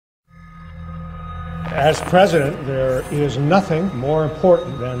As president, there is nothing more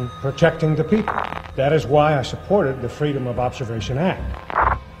important than protecting the people. That is why I supported the Freedom of Observation Act.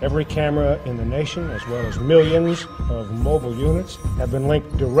 Every camera in the nation, as well as millions of mobile units, have been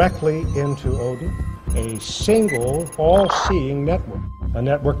linked directly into Odin, a single, all-seeing network. A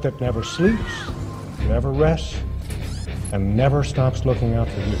network that never sleeps, never rests, and never stops looking out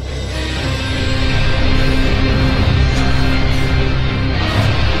for you.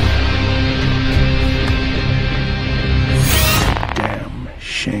 Damn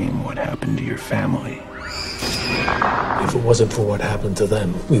shame what happened to your family. If it wasn't for what happened to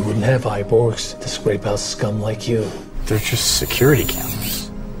them, we wouldn't have Eyeborgs to scrape out scum like you. They're just security cameras.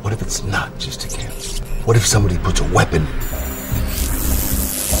 What if it's not just a camera? What if somebody puts a weapon?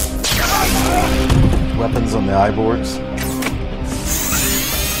 Weapons on the Eyeborgs?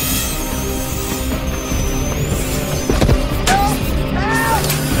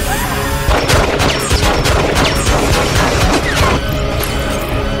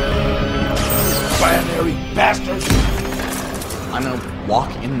 Binary bastards! I'm gonna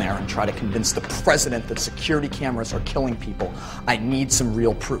walk in there and try to convince the president that security cameras are killing people. I need some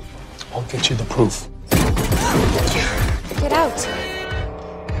real proof. I'll get you the proof. Get out!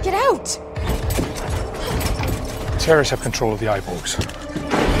 Get out! Terrorists have control of the Eyeborgs.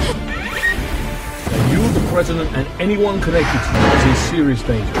 And you, the president, and anyone connected to you is in serious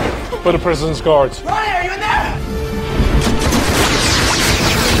danger. For the president's guards. Ronnie, are you in there?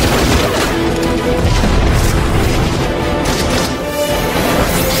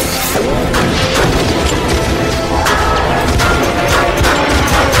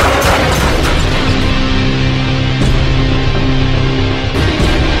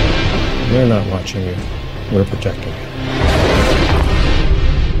 We're not watching you. We're protecting you.